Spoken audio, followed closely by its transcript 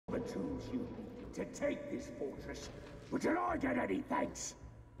tools you need to take this fortress. But did I get any thanks?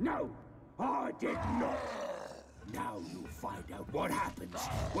 No, I did not. Now you'll find out what happens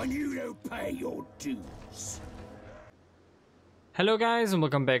when you don't pay your dues. Hello guys, and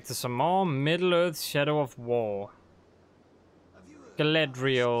welcome back to some more Middle-earth Shadow of War.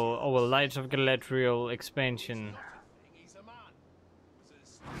 Galadriel, or Light of Galadriel expansion.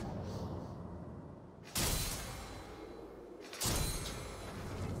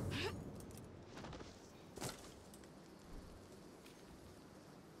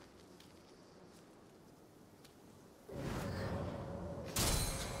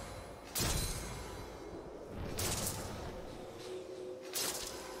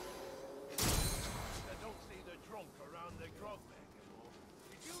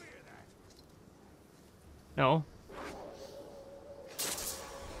 No.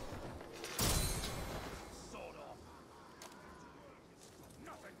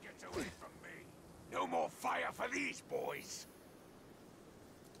 Nothing gets away from me. No more fire for these boys.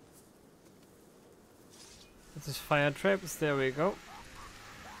 This is fire traps, there we go.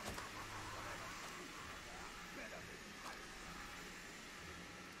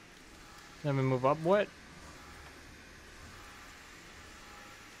 Then we move upward.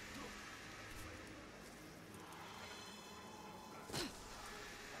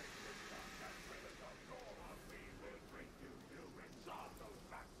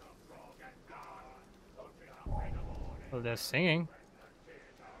 Well, they're singing.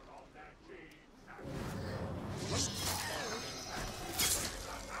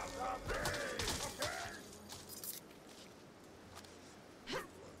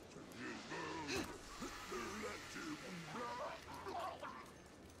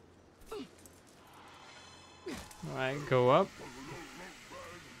 Alright, go up.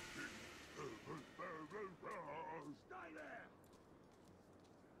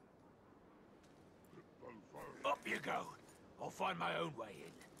 Up you go. I'll find my own way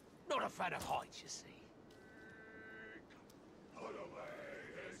in. Not a fan of heights, you see.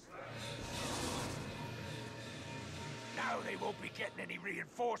 Now they won't be getting any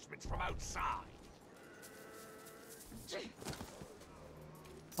reinforcements from outside.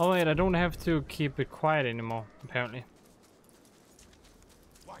 Oh wait, I don't have to keep it quiet anymore, apparently.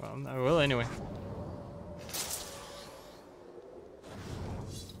 Well, I will anyway.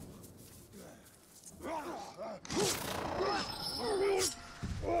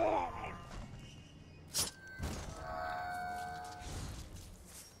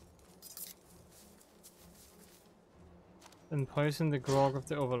 And poison the grog of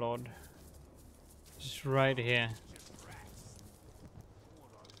the Overlord. Just right here.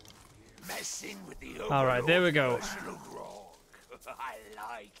 Messing with the Overlord. All right, there we go. I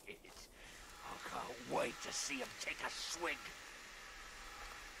like it. I can't wait to see him take a swig.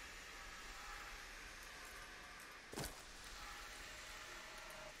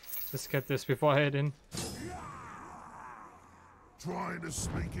 Let's get this before I head in. Trying to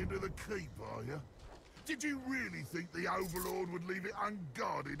sneak into the keep, are you? Did you really think the Overlord would leave it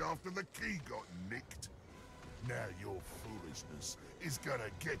unguarded after the key got nicked? Now your foolishness is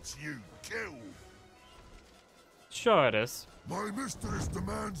gonna get you killed. Sure it is. My mistress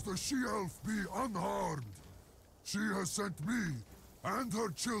demands the she-elf be unharmed. She has sent me and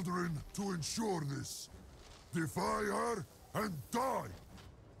her children to ensure this. Defy her and die.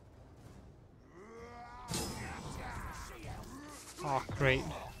 Oh, great.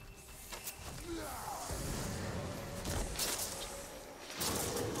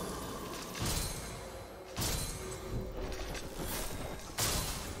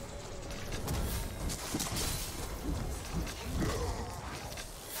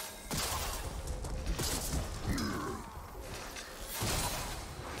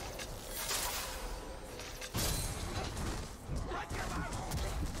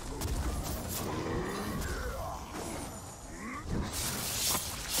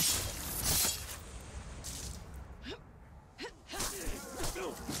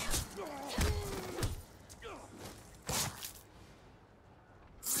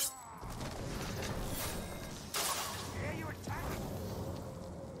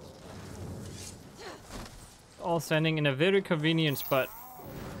 All standing in a very convenient spot.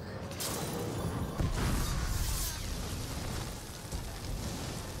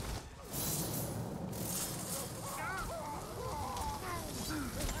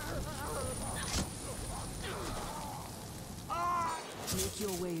 Make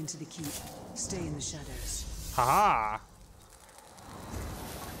your way into the keep. Stay in the shadows. Haha!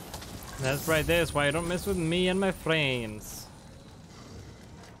 That's right, there's why you don't mess with me and my friends.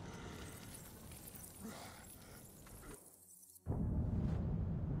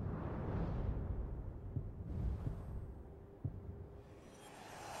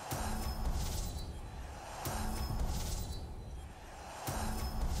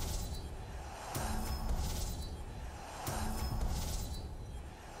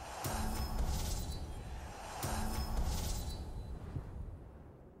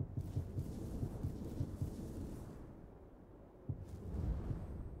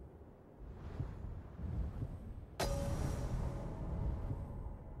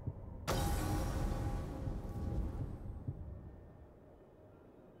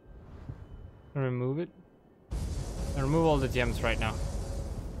 Remove it. And remove all the gems right now.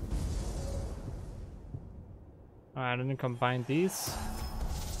 Alright, and then combine these.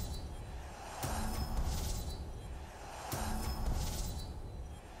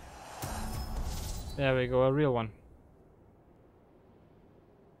 There we go, a real one.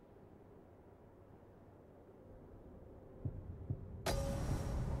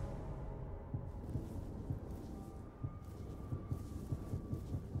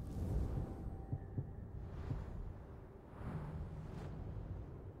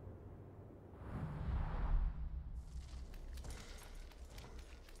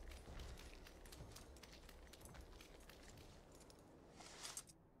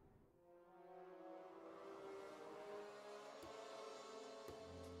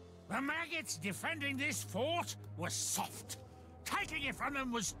 The maggots defending this fort was soft. Taking it from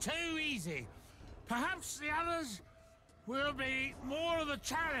them was too easy. Perhaps the others will be more of the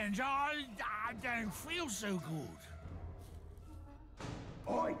challenge. I don't feel so good.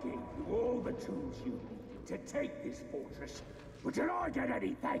 I gave you all the tools you needed to take this fortress, but did I get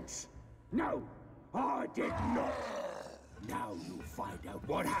any thanks? No, I did not. Now you'll find out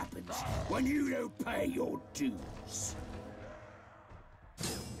what happens when you don't pay your dues.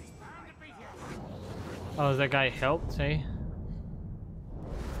 Oh, that guy helped, hey?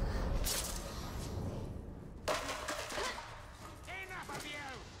 Enough of you!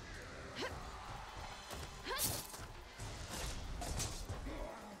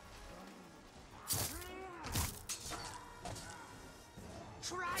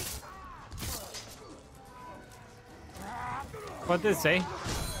 What did it say?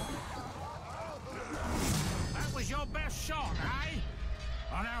 That was your best shot, eh?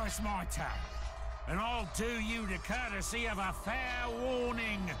 I know it's my turn. And I'll do you the courtesy of a fair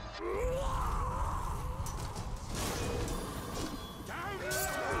warning.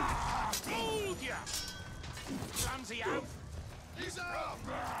 Fooled ya! Clumsy oaf! He's up!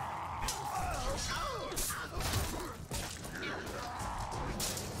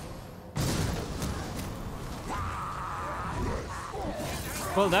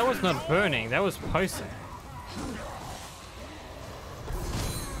 Well, that was not burning, that was poison.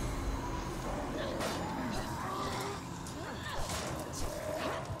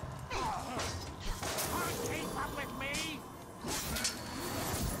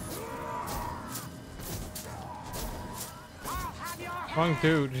 Wrong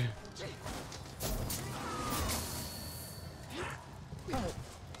dude.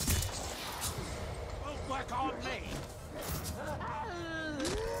 Won't work on me.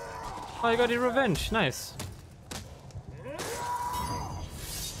 Oh, you got your revenge. Nice.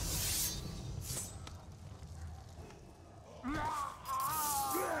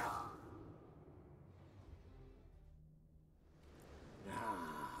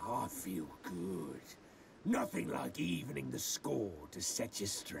 I feel good. Nothing like evening the score to set you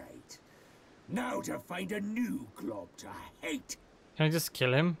straight. Now to find a new glob to hate. Can I just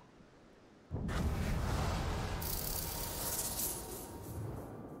kill him?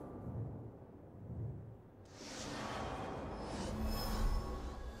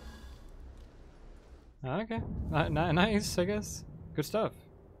 Okay. Nice, I guess. Good stuff.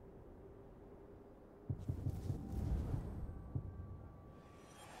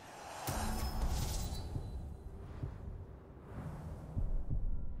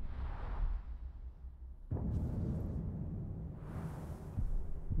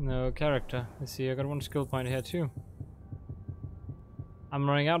 No character. Let's see, I got one skill point here too. I'm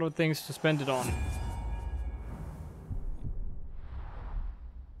running out of things to spend it on.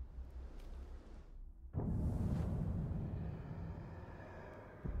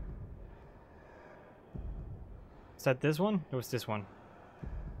 Is that this one? It was this one.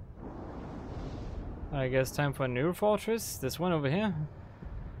 I guess time for a new fortress. This one over here.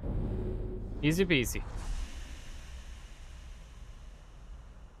 Easy peasy.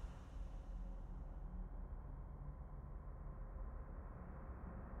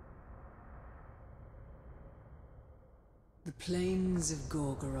 The plains of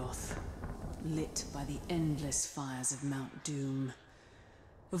Gorgoroth, lit by the endless fires of Mount Doom.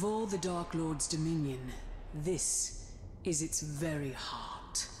 Of all the Dark Lord's dominion, this is its very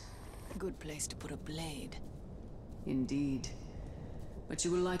heart. Good place to put a blade. Indeed. But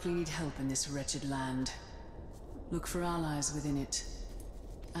you will likely need help in this wretched land. Look for allies within it,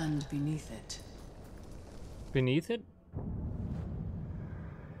 and beneath it. Beneath it?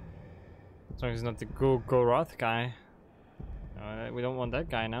 As long as it's not the Gorgoroth guy. No, we don't want that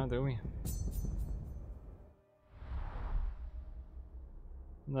guy now, do we?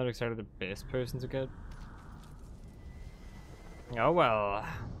 Not exactly the best person to get. Oh well.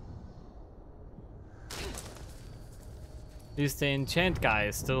 At least the enchant guy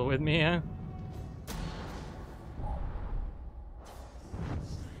is still with me, huh?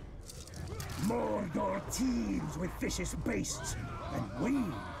 Mordor teems with vicious beasts,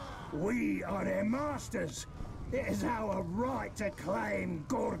 and we are their masters. It is our right to claim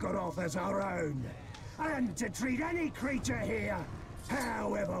Gorgoroth as our own, and to treat any creature here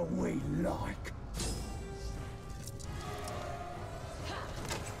however we like.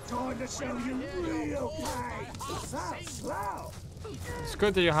 Time to show you real pain. So slow. It's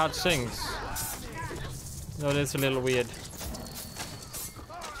good that your heart sings. No, it's a little weird.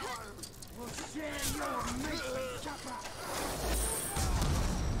 We'll share your meaty supper.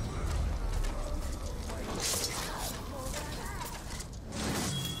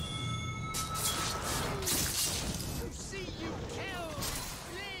 To see you kill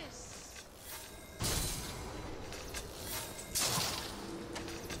bliss.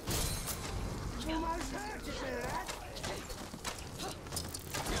 Almost hurt to do that.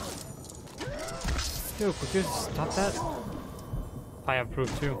 Yo, could you stop that?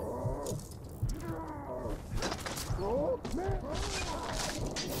 Fireproof too.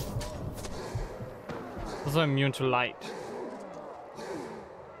 Also immune to light.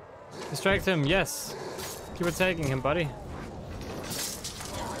 Distract him, yes. Keep attacking him, buddy.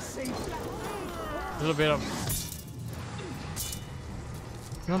 A little bit of...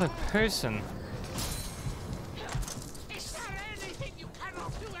 Not a person. Is there anything you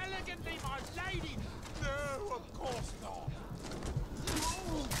cannot do elegantly, my lady? No, of course not.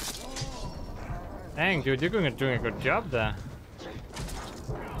 Dang, dude, you're doing a good job there.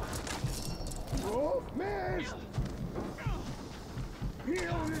 Oh, missed!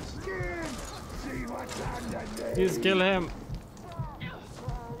 Heal the skin! See what's underneath! Please kill him.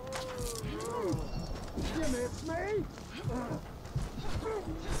 You miss me?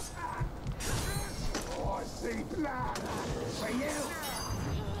 Oh, I see blood! For you!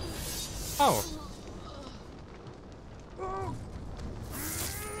 Oh, Oh,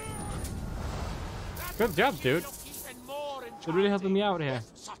 good job, dude. Even more You're really helping me out here.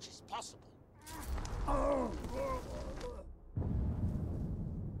 such as possible. oh,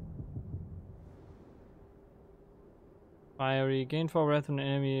 Fiery. Gain 4 breath when an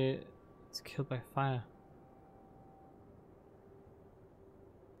enemy is killed by fire.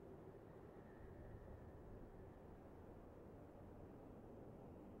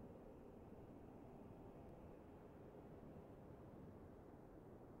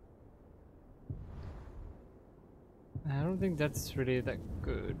 I don't think that's really that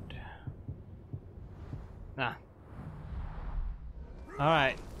good. Nah.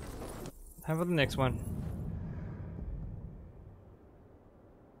 Alright. How about the next one?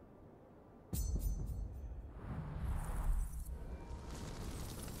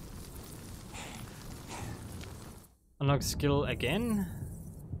 Unlock skill again?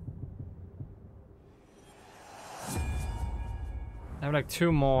 I have like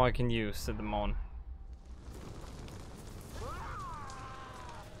 2 more I can use at the moment.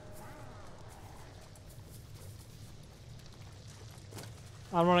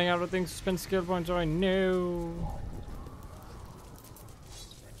 I'm running out of things to spend skill points on. No.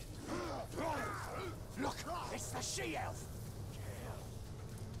 look! It's the she-elf!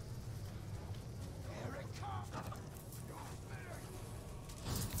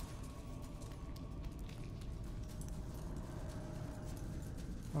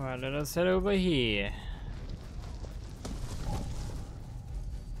 Alright, let us head over here.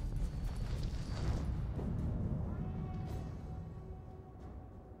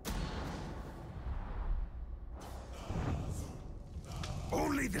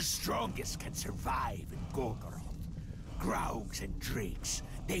 Only the strongest can survive in Gorgoroth. Graugs and drakes,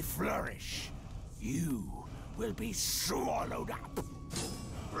 they flourish. You will be swallowed up.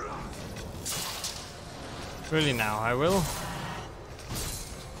 Really now, I will.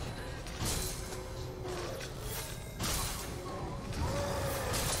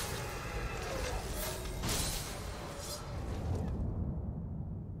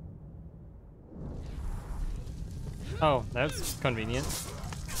 Oh, that's convenient.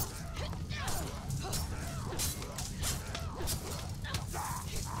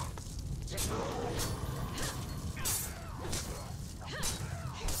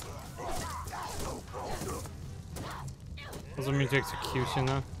 Also immune to execution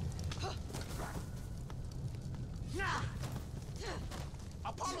now.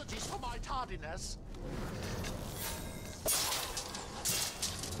 Apologies for my tardiness.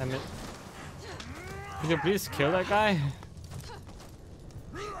 Damn it. Could you please kill that guy?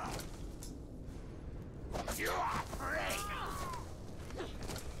 You are free!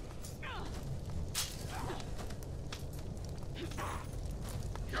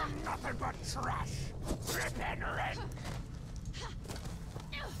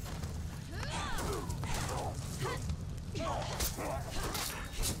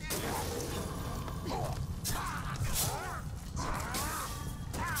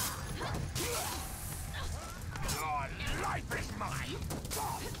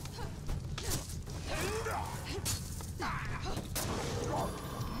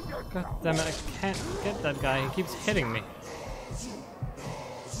 God damn it, I can't get that guy. He keeps hitting me.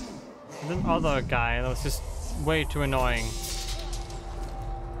 And the other guy that was just way too annoying.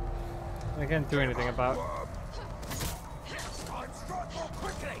 I can't do anything about.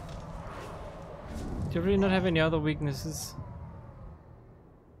 Do you really not have any other weaknesses?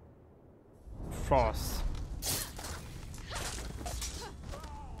 Frost.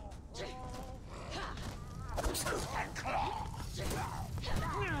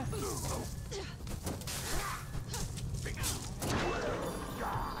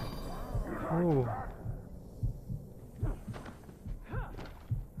 Ooh.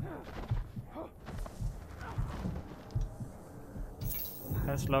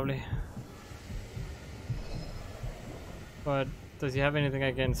 That's lovely. But does he have anything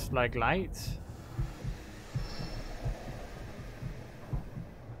against like light?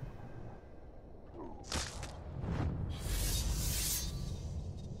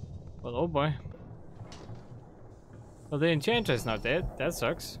 Well, oh boy. Well, the enchanter is not dead. That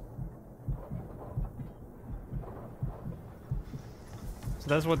sucks. So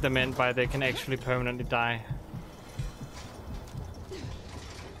that's what they meant by they can actually permanently die.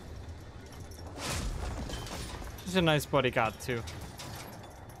 He's a nice bodyguard too.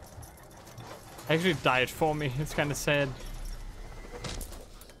 Actually died for me. It's kind of sad.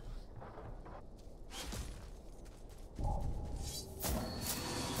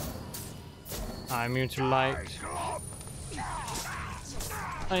 I'm immune to light.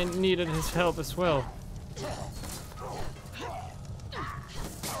 I needed his help as well.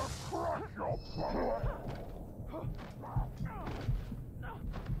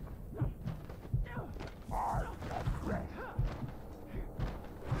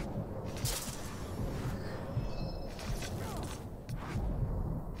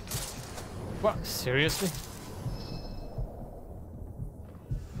 What? Seriously?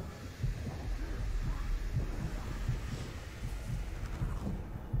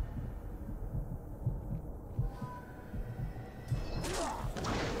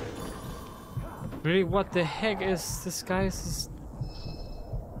 Really, what the heck is this guy's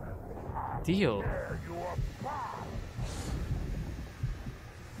deal?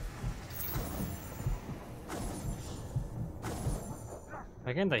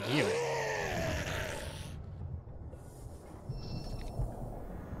 Why can't I heal?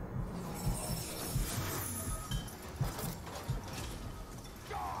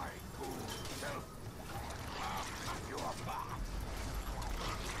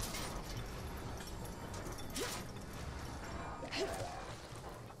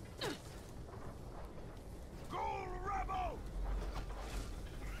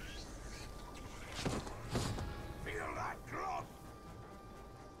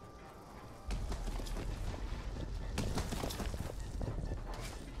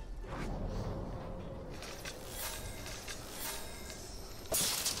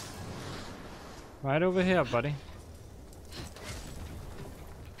 Right over here, buddy.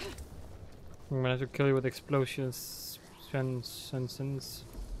 I'm gonna have to kill you with explosions. Can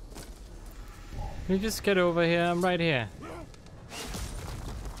you just get over here? I'm right here.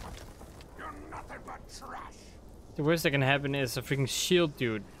 You're nothing but trash. The worst that can happen is a freaking shield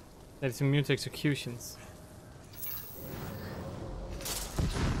dude that's immune to executions.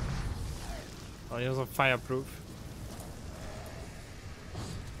 Oh, he was also fireproof.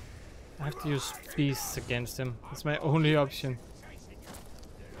 I have to use beasts against him. That's my only option.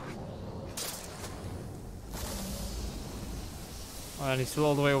 Oh, and he's still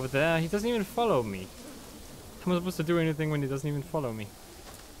all the way over there. He doesn't even follow me. How am I supposed to do anything when he doesn't even follow me?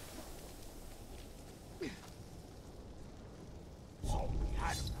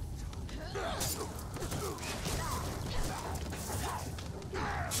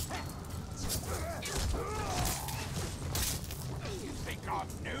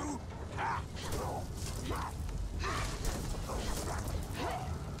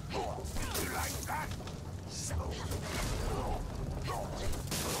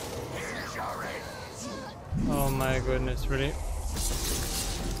 Oh my goodness, really?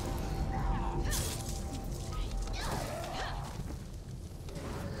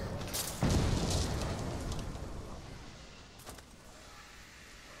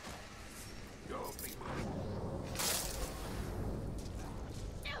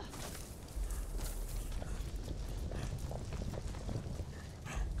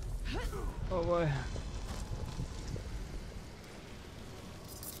 Oh boy.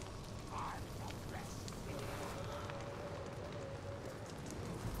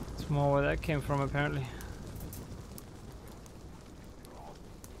 It's more where that came from, apparently.